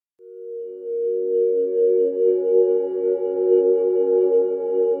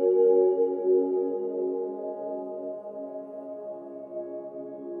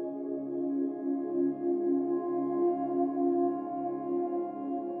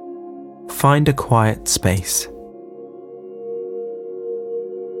find a quiet space.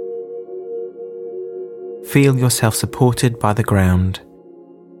 Feel yourself supported by the ground,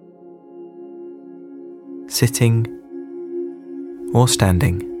 sitting or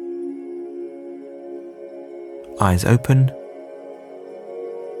standing. Eyes open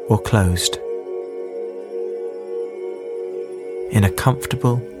or closed. In a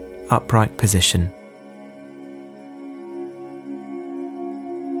comfortable, upright position.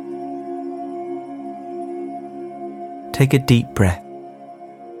 Take a deep breath.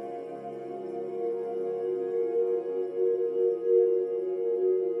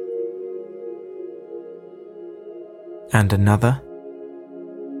 And another.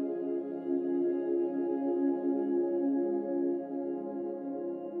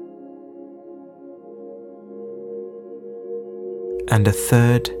 And a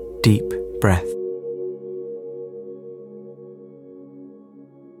third deep breath.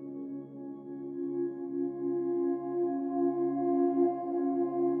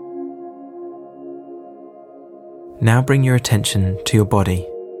 Now bring your attention to your body.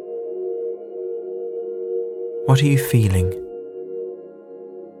 What are you feeling?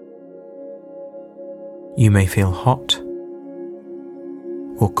 You may feel hot,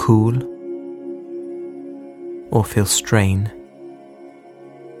 or cool, or feel strain,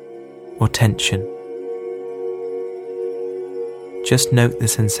 or tension. Just note the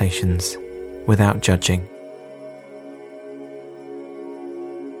sensations without judging.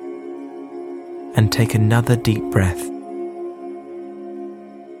 And take another deep breath.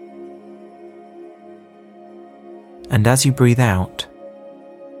 And as you breathe out,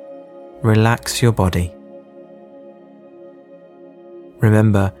 relax your body.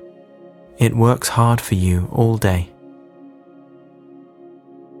 Remember, it works hard for you all day.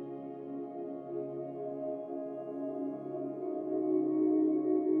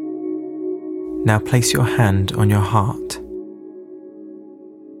 Now place your hand on your heart.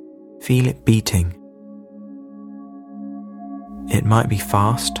 Feel it beating. It might be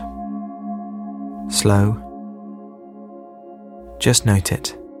fast, slow. Just note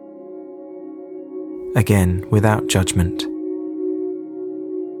it. Again, without judgment.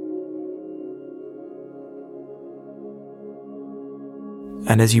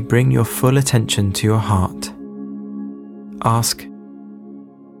 And as you bring your full attention to your heart, ask,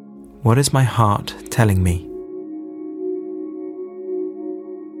 what is my heart telling me?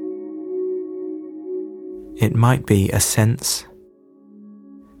 It might be a sense,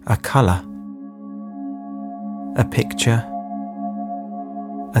 a colour, a picture,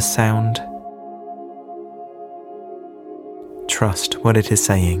 a sound. Trust what it is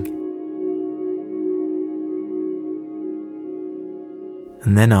saying.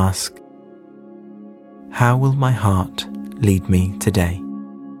 And then ask, how will my heart lead me today?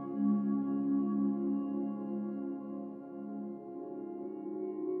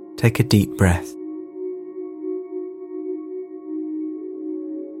 Take a deep breath.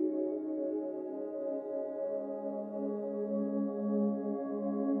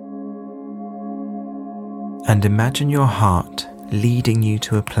 And imagine your heart leading you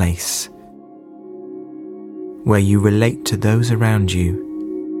to a place where you relate to those around you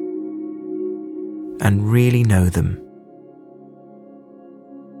and really know them.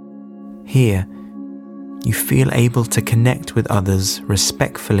 Here, you feel able to connect with others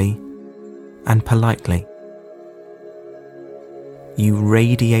respectfully and politely. You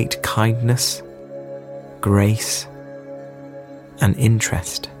radiate kindness, grace, and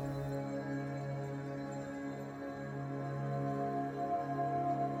interest.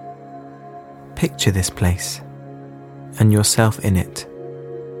 Picture this place and yourself in it.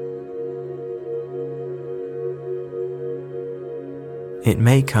 It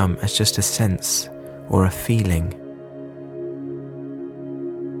may come as just a sense or a feeling,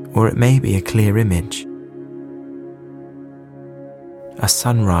 or it may be a clear image, a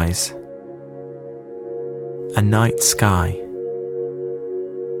sunrise, a night sky,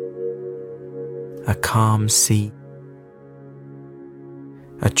 a calm sea,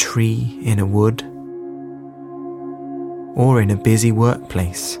 a tree in a wood, or in a busy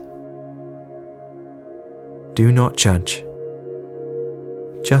workplace. Do not judge.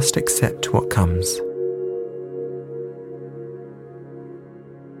 Just accept what comes.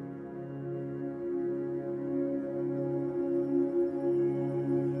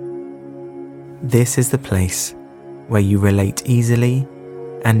 This is the place where you relate easily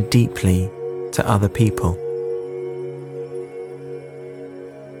and deeply to other people.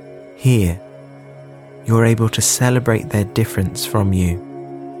 Here, you're able to celebrate their difference from you,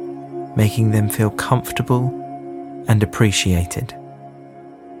 making them feel comfortable and appreciated.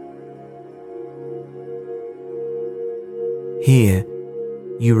 Here,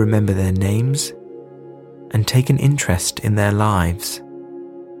 you remember their names and take an interest in their lives.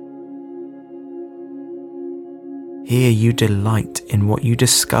 Here you delight in what you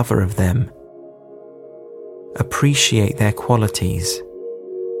discover of them, appreciate their qualities,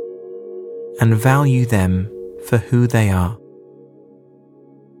 and value them for who they are.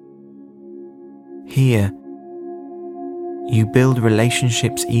 Here, you build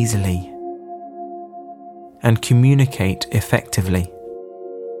relationships easily and communicate effectively.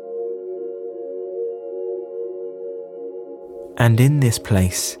 And in this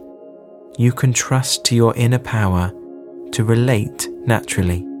place, you can trust to your inner power to relate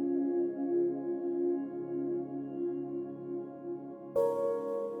naturally.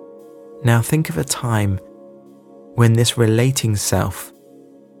 Now think of a time when this relating self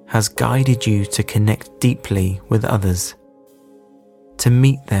has guided you to connect deeply with others, to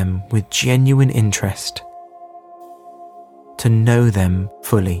meet them with genuine interest, to know them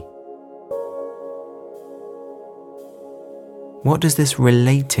fully. What does this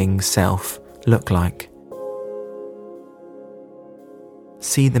relating self look like?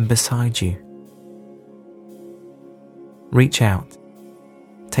 See them beside you. Reach out.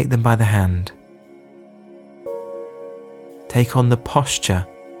 Take them by the hand. Take on the posture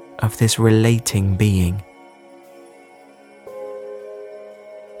of this relating being.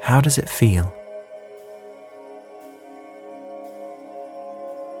 How does it feel?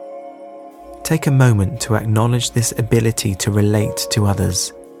 Take a moment to acknowledge this ability to relate to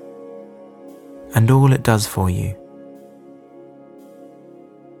others and all it does for you.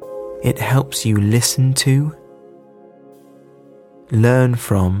 It helps you listen to, learn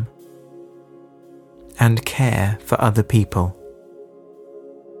from, and care for other people.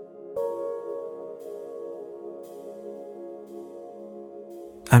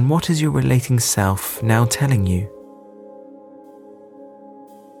 And what is your relating self now telling you?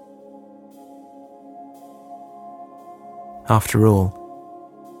 After all,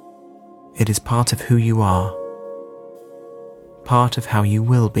 it is part of who you are, part of how you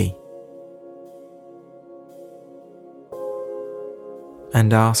will be.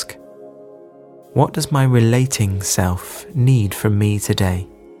 And ask, what does my relating self need from me today?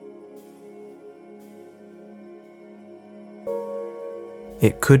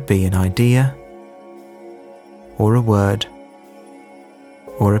 It could be an idea, or a word,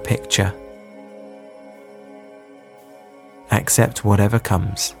 or a picture. Accept whatever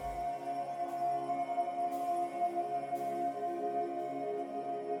comes.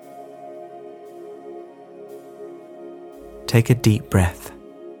 Take a deep breath.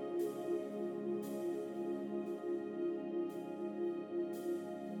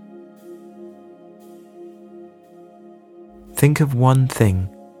 Think of one thing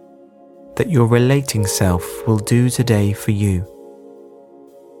that your relating self will do today for you.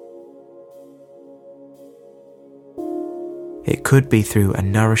 It could be through a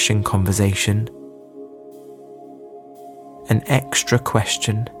nourishing conversation, an extra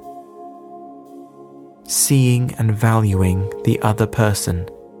question, seeing and valuing the other person.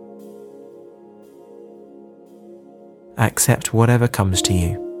 Accept whatever comes to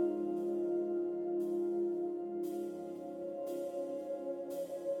you.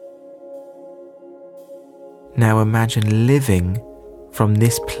 Now imagine living from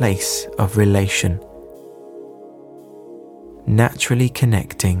this place of relation, naturally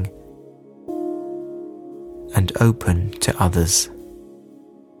connecting and open to others.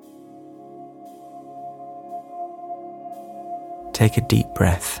 Take a deep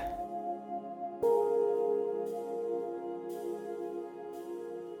breath.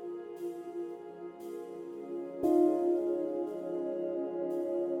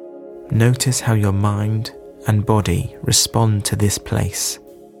 Notice how your mind and body respond to this place.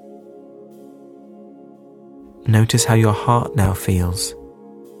 Notice how your heart now feels.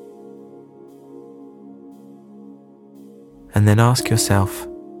 And then ask yourself,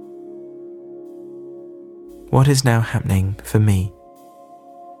 what is now happening for me?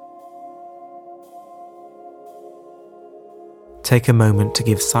 Take a moment to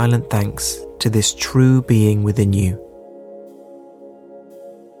give silent thanks to this true being within you,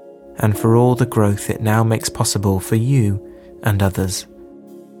 and for all the growth it now makes possible for you and others.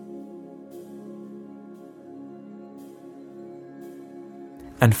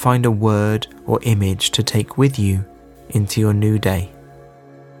 And find a word or image to take with you into your new day.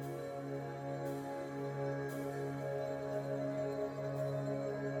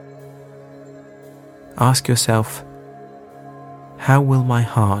 Ask yourself, how will my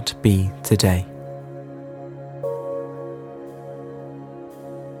heart be today?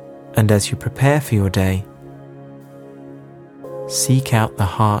 And as you prepare for your day, seek out the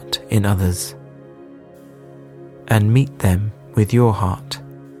heart in others and meet them with your heart.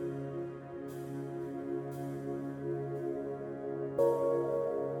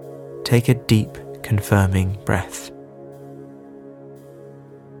 Take a deep, confirming breath.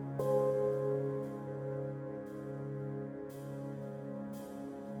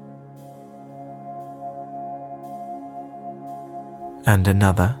 And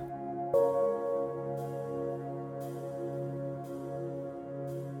another.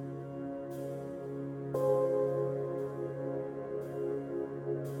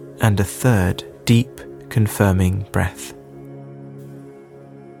 And a third deep, confirming breath.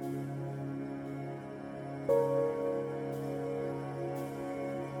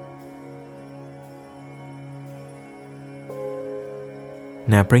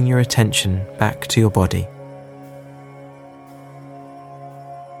 Now bring your attention back to your body,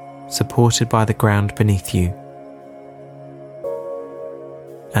 supported by the ground beneath you,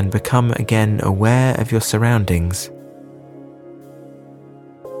 and become again aware of your surroundings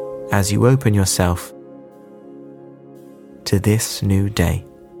as you open yourself to this new day.